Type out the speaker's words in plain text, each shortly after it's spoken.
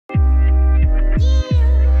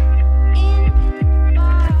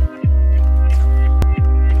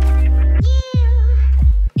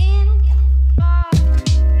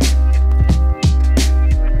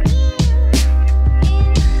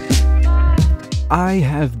I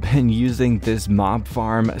have been using this mob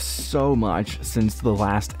farm so much since the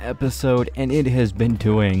last episode, and it has been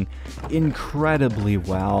doing incredibly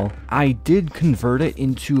well. I did convert it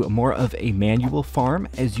into more of a manual farm,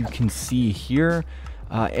 as you can see here.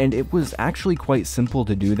 And it was actually quite simple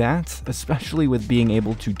to do that, especially with being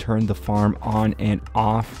able to turn the farm on and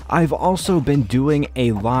off. I've also been doing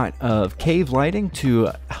a lot of cave lighting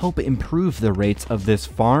to help improve the rates of this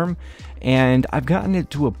farm, and I've gotten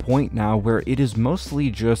it to a point now where it is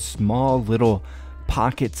mostly just small little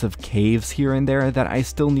pockets of caves here and there that I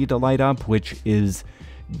still need to light up, which is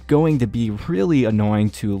going to be really annoying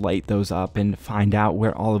to light those up and find out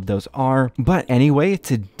where all of those are. But anyway,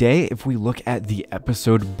 today, if we look at the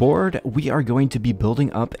episode board, we are going to be building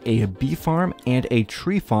up a bee farm and a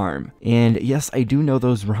tree farm. And yes, I do know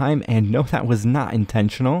those rhyme, and no, that was not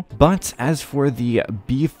intentional. But as for the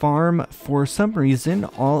bee farm, for some reason,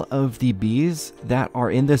 all of the bees that are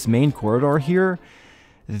in this main corridor here,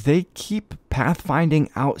 they keep pathfinding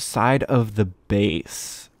outside of the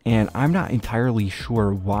base. And I'm not entirely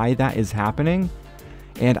sure why that is happening.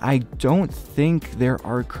 And I don't think there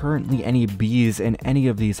are currently any bees in any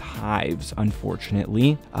of these hives,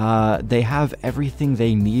 unfortunately. They have everything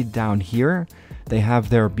they need down here. They have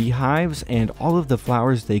their beehives and all of the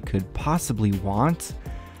flowers they could possibly want.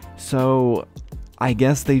 So I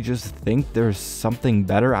guess they just think there's something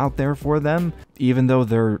better out there for them, even though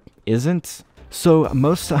there isn't. So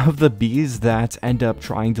most of the bees that end up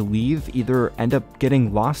trying to leave either end up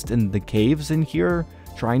getting lost in the caves in here,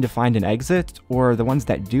 trying to find an exit, or the ones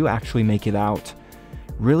that do actually make it out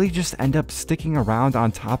really just end up sticking around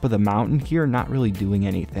on top of the mountain here, not really doing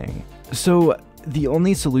anything. So the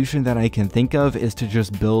only solution that I can think of is to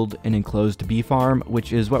just build an enclosed bee farm,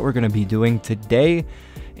 which is what we're going to be doing today.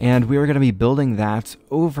 And we are going to be building that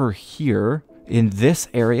over here in this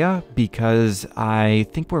area because I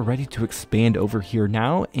think we're ready to expand over here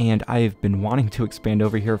now, and I've been wanting to expand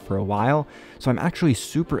over here for a while, so I'm actually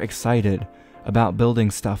super excited about building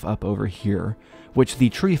stuff up over here, which the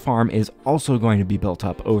tree farm is also going to be built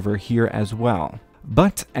up over here as well.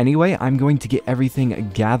 But anyway, I'm going to get everything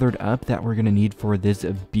gathered up that we're going to need for this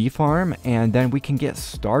bee farm, and then we can get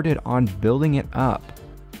started on building it up.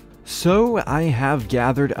 So I have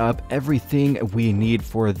gathered up everything we need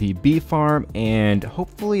for the bee farm, and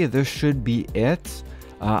hopefully this should be it.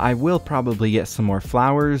 I will probably get some more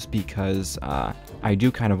flowers because I do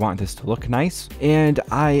kind of want this to look nice. And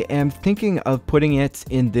I am thinking of putting it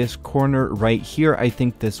in this corner right here. I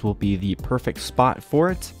think this will be the perfect spot for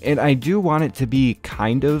it. And I do want it to be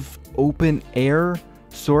kind of open air,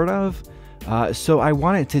 sort of. So I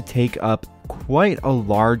want it to take up quite a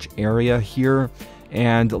large area here,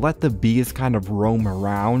 and let the bees kind of roam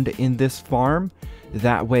around in this farm.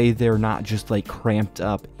 That way they're not just like cramped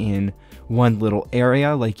up in one little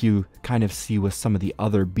area like you kind of see with some of the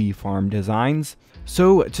other bee farm designs.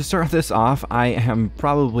 So to start this off, I am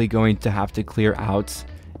probably going to have to clear out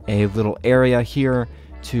a little area here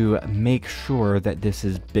to make sure that this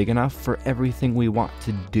is big enough for everything we want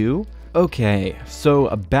to do. Okay, so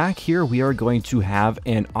back here we are going to have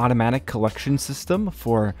an automatic collection system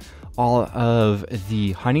for all of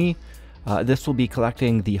the honey. This will be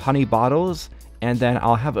collecting the honey bottles, and then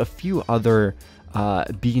I'll have a few other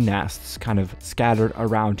bee nests kind of scattered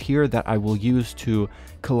around here that I will use to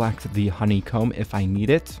collect the honeycomb if I need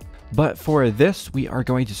it. But for this, we are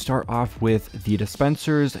going to start off with the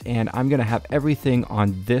dispensers, and I'm going to have everything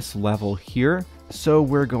on this level here. So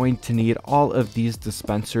we're going to need all of these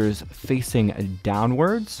dispensers facing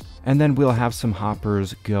downwards, and then we'll have some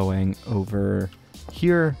hoppers going over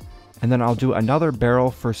here. And then I'll do another barrel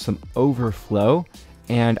for some overflow,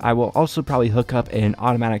 and I will also probably hook up an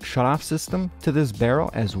automatic shutoff system to this barrel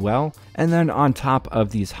as well. And then on top of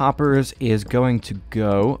these hoppers is going to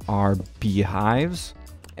go our beehives,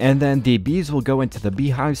 and then the bees will go into the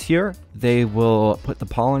beehives here. They will put the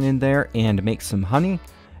pollen in there and make some honey,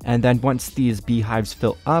 and then once these beehives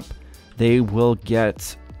fill up, they will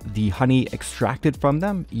get the honey extracted from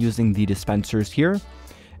them using the dispensers here.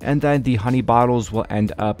 And then the honey bottles will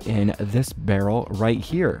end up in this barrel right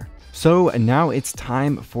here. So now it's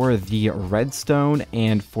time for the redstone,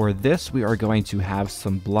 and for this we are going to have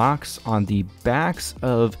some blocks on the backs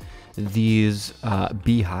of these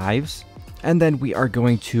beehives, and then we are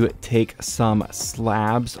going to take some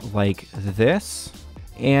slabs like this.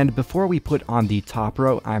 And before we put on the top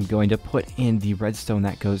row, I'm going to put in the redstone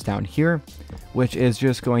that goes down here, which is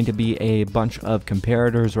just going to be a bunch of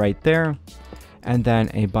comparators right there, and then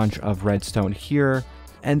a bunch of redstone here.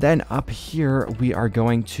 And then up here, we are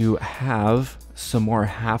going to have some more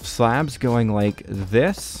half slabs going like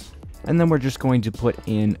this. And then we're just going to put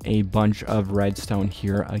in a bunch of redstone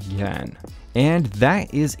here again. And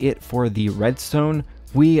that is it for the redstone.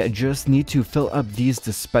 We just need to fill up these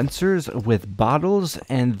dispensers with bottles,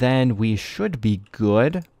 and then we should be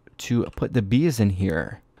good to put the bees in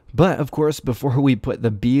here. But of course, before we put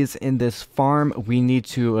the bees in this farm, we need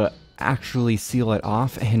to actually seal it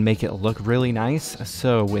off and make it look really nice.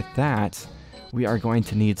 So with that, we are going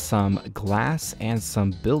to need some glass and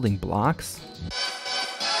some building blocks.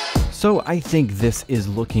 So I think this is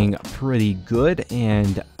looking pretty good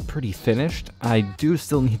and pretty finished. I do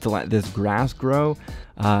still need to let this grass grow,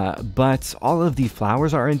 but all of the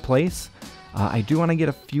flowers are in place. I do want to get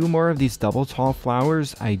a few more of these double tall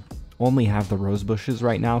flowers. I only have the rose bushes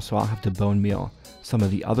right now, so I'll have to bone meal some of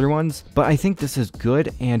the other ones. But I think this is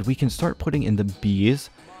good, and we can start putting in the bees,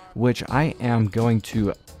 which I am going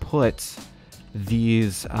to put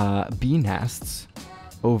these bee nests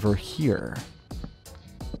over here.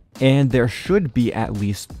 And there should be at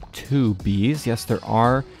least 2 bees. Yes, there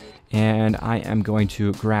are. And I am going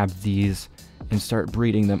to grab these and start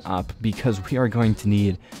breeding them up, because we are going to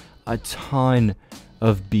need a ton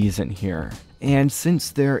of bees in here. And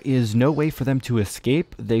since there is no way for them to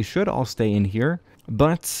escape, they should all stay in here.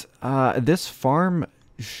 But this farm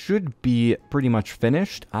should be pretty much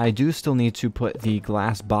finished. I do still need to put the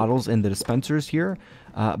glass bottles in the dispensers here.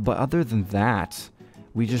 But other than that,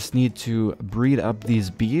 we just need to breed up these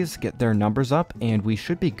bees, get their numbers up, and we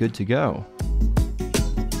should be good to go.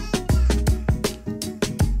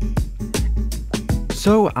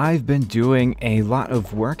 So I've been doing a lot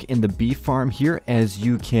of work in the bee farm here, as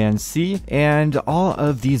you can see, and all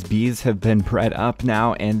of these bees have been bred up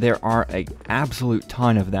now, and there are an absolute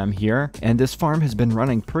ton of them here, and this farm has been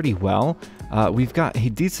running pretty well. We've got a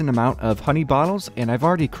decent amount of honey bottles, and I've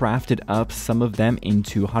already crafted up some of them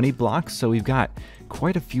into honey blocks, so we've got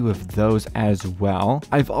quite a few of those as well.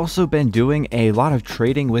 I've also been doing a lot of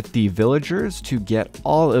trading with the villagers to get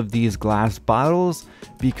all of these glass bottles,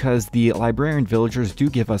 because the librarian villagers do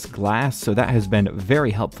give us glass, so that has been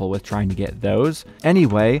very helpful with trying to get those.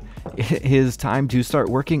 Anyway, it is time to start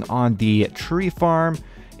working on the tree farm.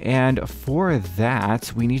 And for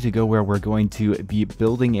that, we need to go where we're going to be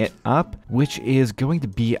building it up, which is going to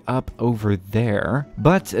be up over there.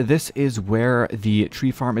 But this is where the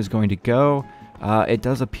tree farm is going to go. It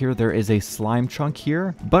does appear there is a slime chunk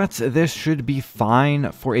here, but this should be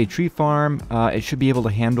fine for a tree farm. It should be able to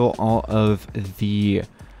handle all of the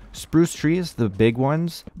spruce trees, the big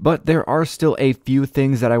ones. But there are still a few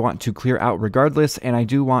things that I want to clear out regardless, and I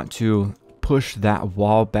do want to push that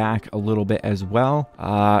wall back a little bit as well.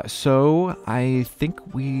 So I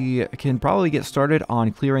think we can probably get started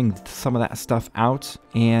on clearing some of that stuff out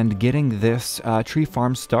and getting this tree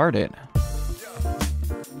farm started.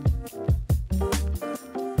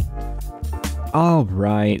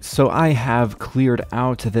 Alright, so I have cleared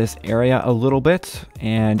out this area a little bit,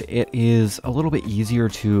 and it is a little bit easier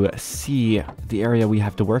to see the area we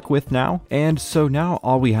have to work with now. And so now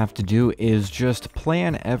all we have to do is just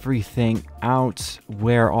plan everything out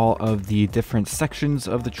where all of the different sections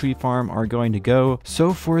of the tree farm are going to go.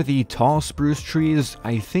 So for the tall spruce trees,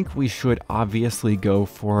 I think we should obviously go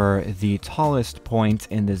for the tallest point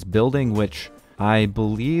in this building, which I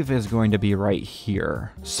believe is going to be right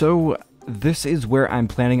here. So this is where I'm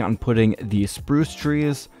planning on putting the spruce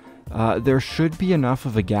trees. There should be enough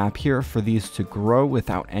of a gap here for these to grow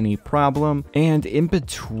without any problem. And in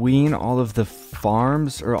between all of the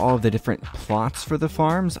farms, or all of the different plots for the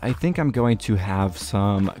farms, I think I'm going to have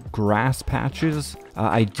some grass patches.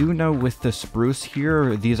 I do know with the spruce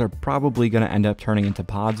here, these are probably going to end up turning into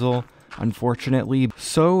podzol, unfortunately.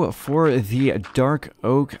 So for the dark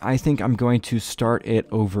oak, I think I'm going to start it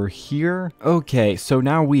over here. Okay, so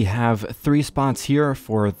now we have 3 spots here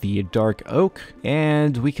for the dark oak,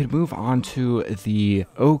 and we can move on to the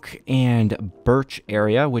oak and birch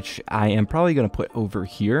area, which I am probably going to put over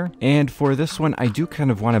here. And for this one, I do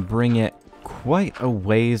kind of want to bring it quite a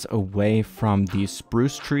ways away from the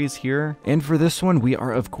spruce trees here. And for this one, we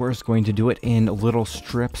are of course going to do it in little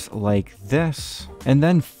strips like this. And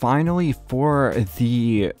then finally for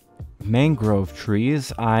the mangrove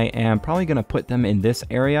trees, I am probably going to put them in this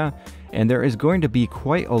area, and there is going to be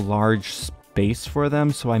quite a large space for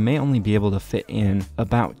them, so I may only be able to fit in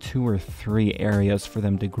about 2 or 3 areas for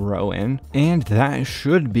them to grow in. And that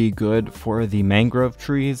should be good for the mangrove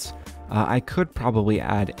trees. I could probably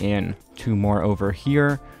add in 2 more over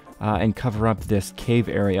here and cover up this cave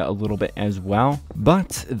area a little bit as well.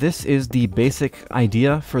 But this is the basic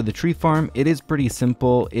idea for the tree farm. It is pretty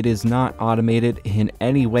simple. It is not automated in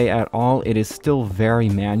any way at all. It is still very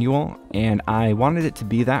manual, and I wanted it to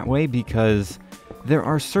be that way because there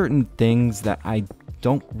are certain things that I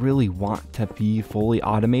don't really want to be fully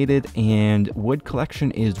automated, and wood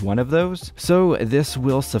collection is one of those. So this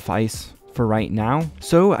will suffice for right now.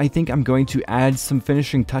 So I think I'm going to add some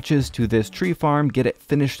finishing touches to this tree farm, get it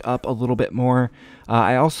finished up a little bit more.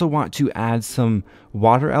 I also want to add some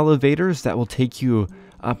water elevators that will take you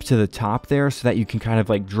up to the top there so that you can kind of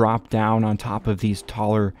like drop down on top of these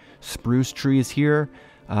taller spruce trees here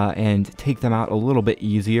and take them out a little bit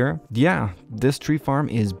easier. Yeah, this tree farm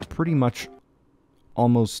is pretty much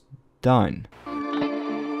almost done.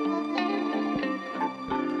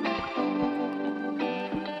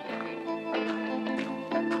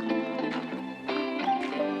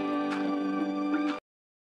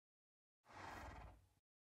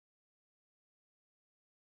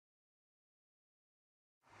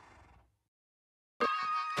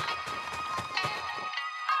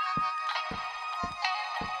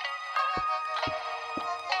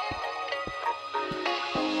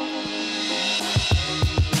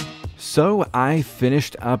 So I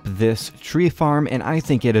finished up this tree farm and I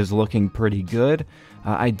think it is looking pretty good.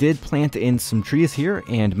 I did plant in some trees here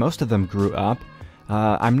and most of them grew up.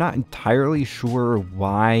 I'm not entirely sure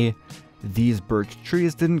why these birch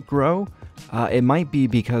trees didn't grow. It might be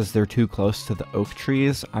because they're too close to the oak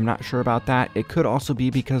trees. I'm not sure about that. It could also be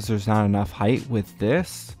because there's not enough height with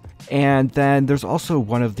this. And then there's also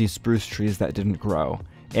one of these spruce trees that didn't grow.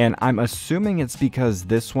 And I'm assuming it's because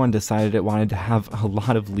this one decided it wanted to have a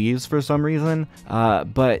lot of leaves for some reason,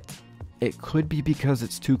 but it could be because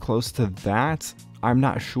it's too close to that. I'm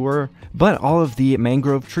not sure. But all of the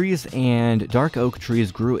mangrove trees and dark oak trees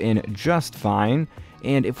grew in just fine.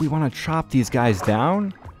 And if we want to chop these guys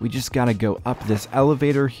down, we just got to go up this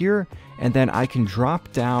elevator here, and then I can drop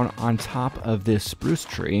down on top of this spruce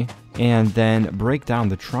tree and then break down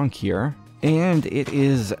the trunk here. And it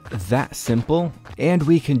is that simple. And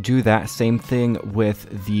we can do that same thing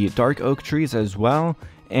with the dark oak trees as well.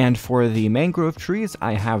 And for the mangrove trees,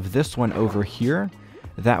 I have this one over here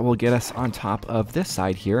that will get us on top of this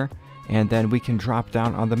side here. And then we can drop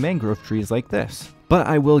down on the mangrove trees like this. But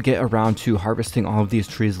I will get around to harvesting all of these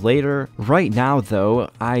trees later. Right now though,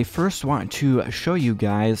 I first want to show you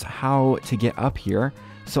guys how to get up here.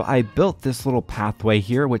 So I built this little pathway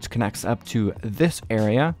here which connects up to this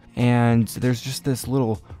area, and there's just this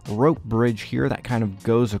little rope bridge here that kind of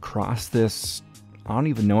goes across this, I don't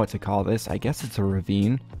even know what to call this, I guess it's a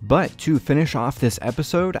ravine. But to finish off this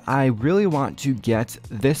episode, I really want to get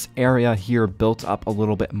this area here built up a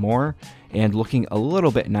little bit more and looking a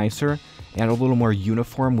little bit nicer and a little more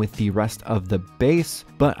uniform with the rest of the base.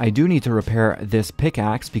 But I do need to repair this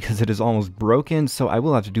pickaxe because it is almost broken, so I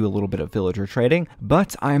will have to do a little bit of villager trading.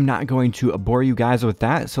 But I'm not going to bore you guys with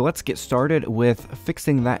that, so let's get started with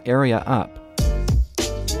fixing that area up.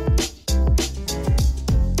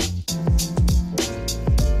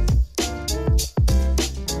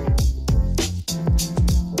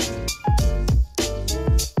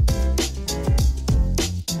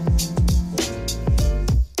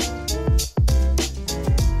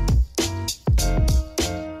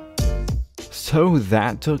 So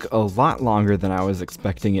that took a lot longer than I was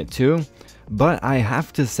expecting it to, but I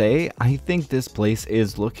have to say, I think this place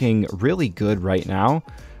is looking really good right now.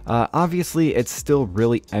 Obviously, it's still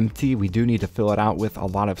really empty. We do need to fill it out with a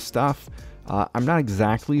lot of stuff. I'm not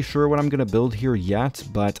exactly sure what I'm going to build here yet,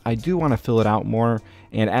 but I do want to fill it out more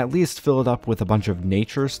and at least fill it up with a bunch of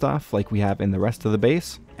nature stuff like we have in the rest of the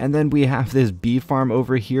base. And then we have this bee farm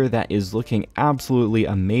over here that is looking absolutely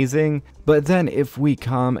amazing. But then if we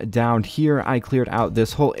come down here, I cleared out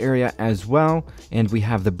this whole area as well. And we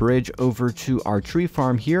have the bridge over to our tree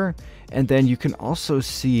farm here. And then you can also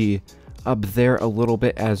see up there a little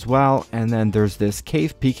bit as well, and then there's this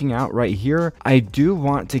cave peeking out right here. I do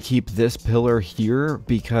want to keep this pillar here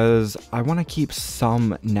because I want to keep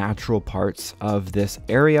some natural parts of this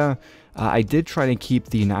area. I did try to keep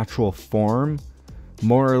the natural form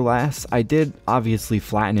more or less. I did obviously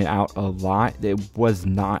flatten it out a lot. It was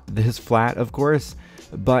not this flat, of course,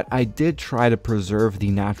 but I did try to preserve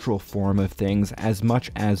the natural form of things as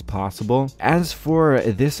much as possible. As for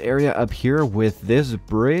this area up here with this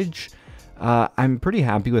bridge, I'm pretty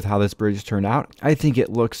happy with how this bridge turned out. I think it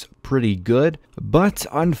looks pretty good, but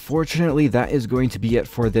unfortunately that is going to be it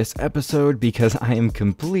for this episode because I am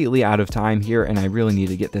completely out of time here and I really need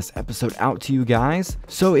to get this episode out to you guys.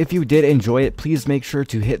 So if you did enjoy it, please make sure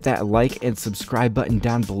to hit that like and subscribe button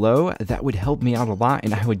down below. That would help me out a lot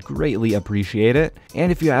and I would greatly appreciate it.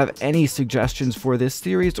 And if you have any suggestions for this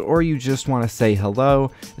series or you just want to say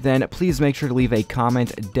hello, then please make sure to leave a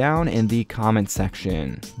comment down in the comment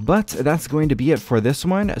section. But that's going to be it for this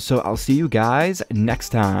one, so I'll see you guys next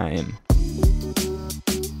time.